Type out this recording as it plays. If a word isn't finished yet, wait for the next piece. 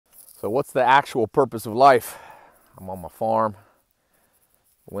So what's the actual purpose of life? I'm on my farm.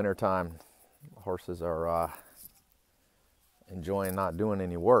 Wintertime, horses are enjoying not doing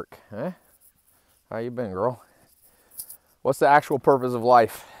any work. Eh? How you been, girl? What's the actual purpose of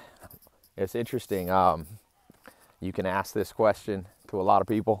life? It's interesting. You can ask this question to a lot of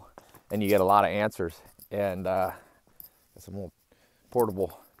people and you get a lot of answers. And some little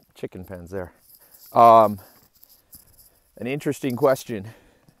portable chicken pens there. An interesting question.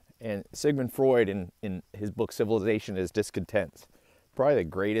 And Sigmund Freud, in his book Civilization is Discontent, probably the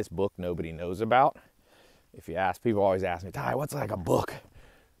greatest book nobody knows about. If you ask, people always ask me, Ty, what's like a book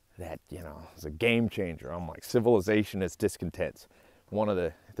that, is a game changer? I'm like, Civilization is Discontent. One of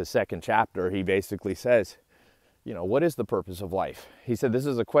the second chapter, he basically says, what is the purpose of life? He said, this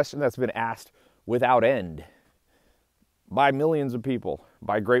is a question that's been asked without end by millions of people,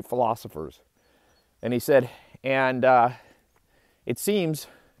 by great philosophers. And he said, it seems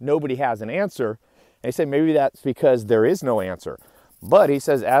nobody has an answer. And he said maybe that's because there is no answer. But he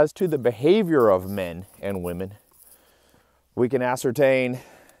says, as to the behavior of men and women, we can ascertain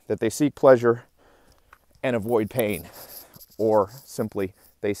that they seek pleasure and avoid pain, or simply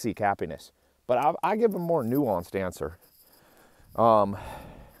they seek happiness. But I give a more nuanced answer. A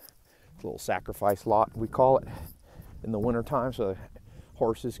little sacrifice lot, we call it, in the wintertime, so the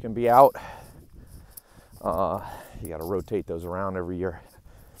horses can be out. You got to rotate those around every year.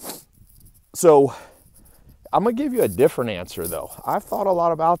 So I'm going to give you a different answer, though. I've thought a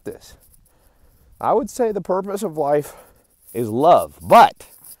lot about this. I would say the purpose of life is love, but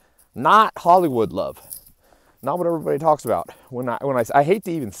not Hollywood love. Not what everybody talks about. I hate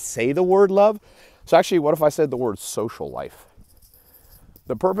to even say the word love. So actually, what if I said the word social life?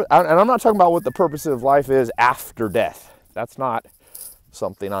 The purpose, and I'm not talking about what the purpose of life is after death. That's not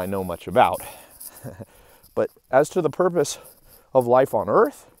something I know much about. But as to the purpose of life on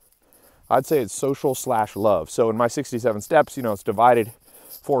earth, I'd say it's social / love. So in my 67 steps, it's divided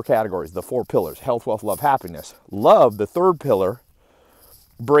 4 categories, the 4 pillars: health, wealth, love, happiness. Love, the 3rd pillar,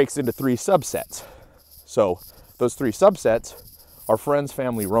 breaks into 3 subsets. So those 3 subsets are friends,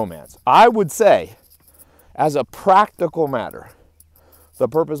 family, romance. I would say, as a practical matter, the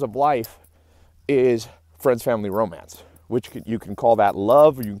purpose of life is friends, family, romance, which you can call that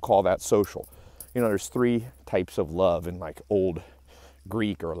love, or you can call that social. There's 3 types of love in like old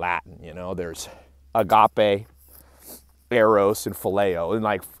Greek or Latin. There's agape, eros, and phileo. And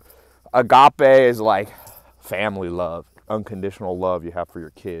like agape is like family love, unconditional love you have for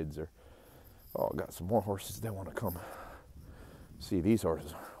your kids. Or I got some more horses. They want to come see these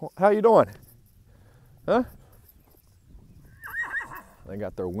horses. How you doing? Huh? They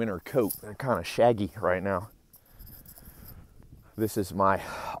got their winter coat. They're kind of shaggy right now. This is my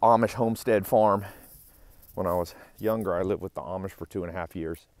Amish homestead farm. When I was younger, I lived with the Amish for 2.5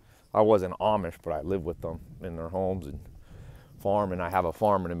 years. I wasn't Amish, but I lived with them in their homes and farm, and I have a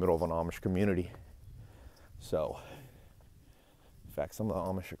farm in the middle of an Amish community. So, in fact, some of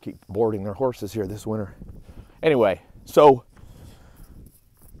the Amish keep boarding their horses here this winter. Anyway, so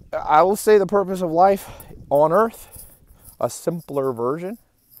I will say the purpose of life on earth, a simpler version,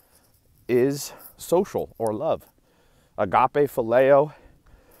 is social or love. Agape, phileo,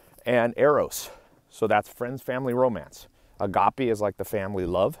 and eros. So that's friends, family, romance. Agape is like the family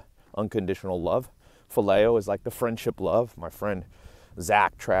love, unconditional love. Phileo is like the friendship love. My friend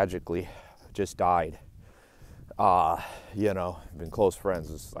Zach tragically just died. Been close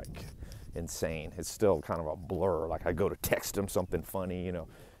friends. It's like insane. It's still kind of a blur. Like I go to text him something funny.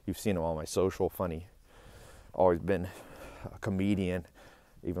 You've seen him on my social, funny. Always been a comedian,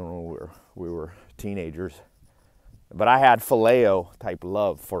 even when we were teenagers. But I had phileo type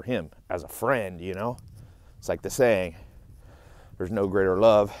love for him as a friend, It's like the saying, there's no greater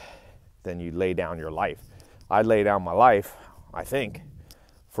love than you lay down your life. I lay down my life, I think,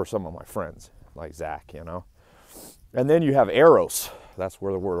 for some of my friends, like Zach, And then you have eros. That's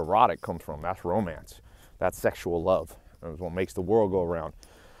where the word erotic comes from. That's romance. That's sexual love. That's what makes the world go around.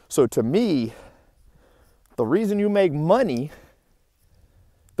 So to me, the reason you make money,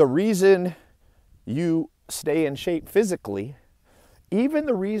 the reason you stay in shape physically, even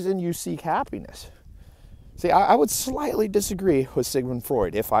the reason you seek happiness. See, I would slightly disagree with Sigmund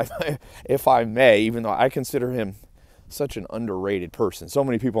Freud, if I may, even though I consider him such an underrated person. So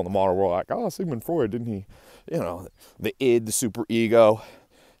many people in the modern world are like, oh, Sigmund Freud, didn't he, the id, the superego,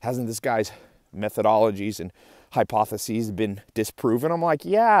 hasn't this guy's methodologies and hypotheses been disproven? I'm like,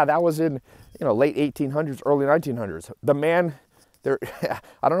 yeah, that was in, late 1800s, early 1900s. The man, I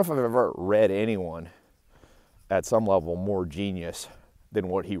don't know if I've ever read anyone at some level more genius than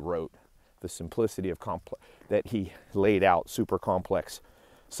what he wrote. The simplicity of that he laid out, super complex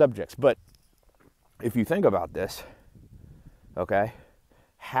subjects. But if you think about this, okay,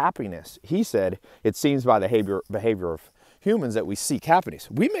 happiness, he said, it seems by the behavior of humans that we seek happiness.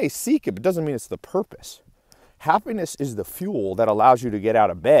 We may seek it, but it doesn't mean it's the purpose. Happiness is the fuel that allows you to get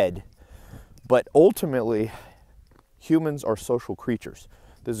out of bed, but ultimately, humans are social creatures.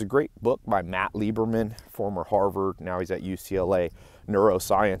 There's a great book by Matt Lieberman, former Harvard, now he's at UCLA,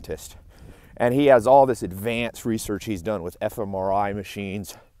 neuroscientist. And he has all this advanced research he's done with fMRI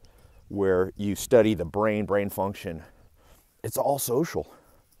machines where you study the brain function. It's all social.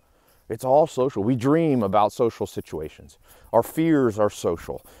 It's all social. We dream about social situations. Our fears are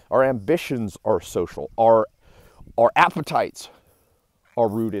social. Our ambitions are social. Our appetites are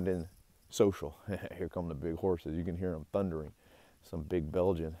rooted in social. Here come the big horses. You can hear them thundering. Some big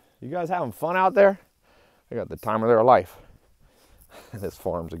Belgian. You guys having fun out there? They got the time of their life. This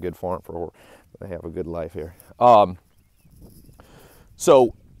farm's a good farm for, they have a good life here.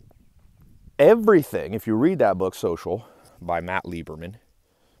 So everything, if you read that book, Social, by Matt Lieberman,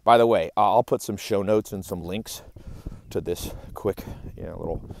 by the way, I'll put some show notes and some links to this quick,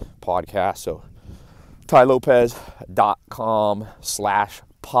 little podcast. So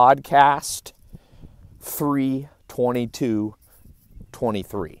tylopez.com/podcast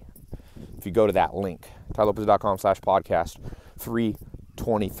 32223. If you go to that link, tylopez.com/podcast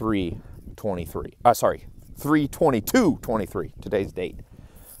 32223. 32223. Today's date.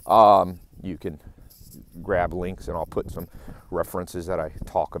 You can grab links, and I'll put some references that I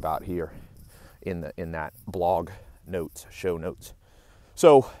talk about here in that blog notes, show notes.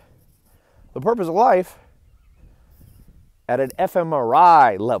 So the purpose of life at an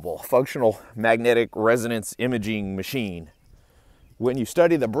fMRI level, functional magnetic resonance imaging machine, when you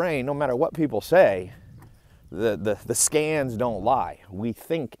study the brain, no matter what people say, the scans don't lie. We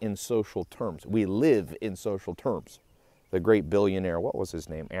think in social terms. We live in social terms. The great billionaire, what was his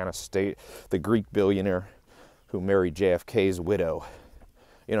name? The Greek billionaire who married JFK's widow.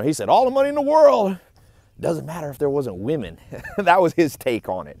 He said, all the money in the world, doesn't matter if there wasn't women. That was his take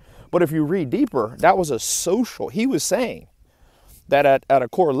on it. But if you read deeper, that was a social, he was saying that at a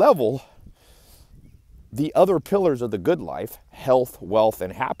core level, the other pillars of the good life, health, wealth,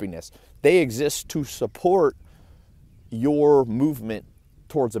 and happiness, they exist to support your movement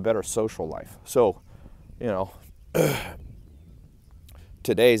towards a better social life. So,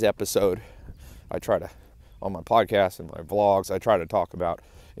 today's episode, I try to, on my podcast and my vlogs, I try to talk about,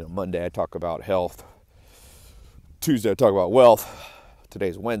 Monday I talk about health, Tuesday I talk about wealth,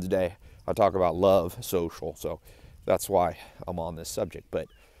 today's Wednesday, I talk about love, social. So that's why I'm on this subject. But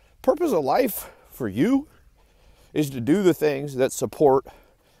purpose of life for you is to do the things that support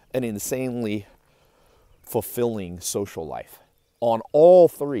an insanely fulfilling social life on all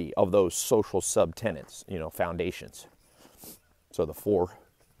three of those social subtenants, foundations. So the 4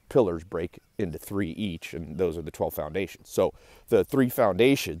 pillars break into 3 each, and those are the 12 foundations. So the 3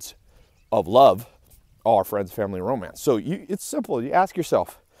 foundations of love are friends, family, and romance. So it's simple. You ask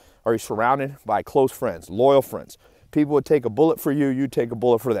yourself, are you surrounded by close friends, loyal friends? People would take a bullet for you, you take a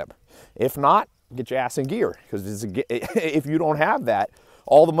bullet for them. If not, get your ass in gear, because if you don't have that,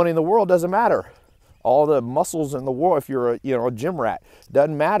 all the money in the world doesn't matter. All the muscles in the world, if you're a gym rat,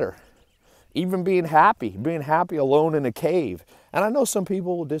 doesn't matter. Even being happy alone in a cave. And I know some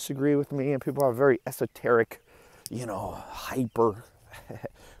people will disagree with me, and people are very esoteric, hyper,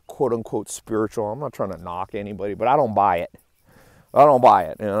 quote unquote spiritual. I'm not trying to knock anybody, but I don't buy it.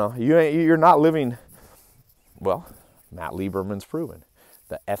 You're not living, well, Matt Lieberman's proven.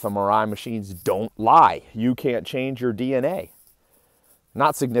 The fMRI machines don't lie. You can't change your DNA.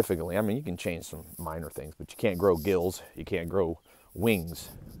 Not significantly. I mean, you can change some minor things, but you can't grow gills. You can't grow wings.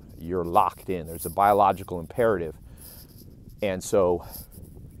 You're locked in. There's a biological imperative. And so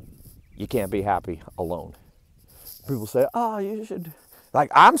you can't be happy alone. People say, you should.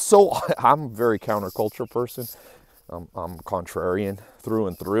 Like, I'm a very counterculture person. I'm contrarian through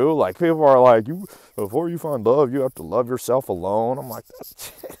and through. Like, people are like, before you find love, you have to love yourself alone. I'm like,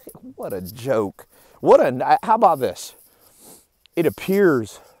 what a joke. How about this? It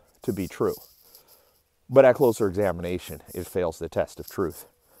appears to be true, but at closer examination, it fails the test of truth.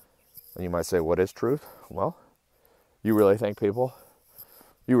 And you might say, what is truth? Well, you really think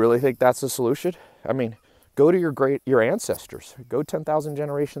that's the solution? I mean, go to your ancestors. Go 10,000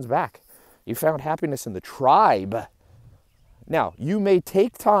 generations back. You found happiness in the tribe. Now, you may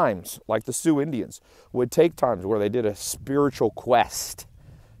take times, like the Sioux Indians would take times where they did a spiritual quest,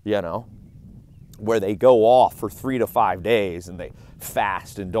 where they go off for 3 to 5 days and they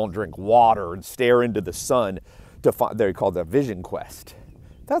fast and don't drink water and stare into the sun to find, they're called the vision quest.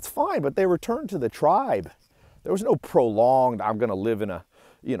 That's fine, but they returned to the tribe. There was no prolonged, I'm going to live in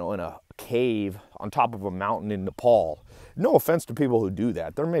you know, in a cave on top of a mountain in Nepal. No offense to people who do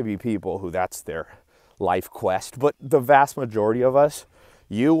that. There may be people who that's their life quest, but the vast majority of us,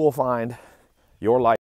 you will find your life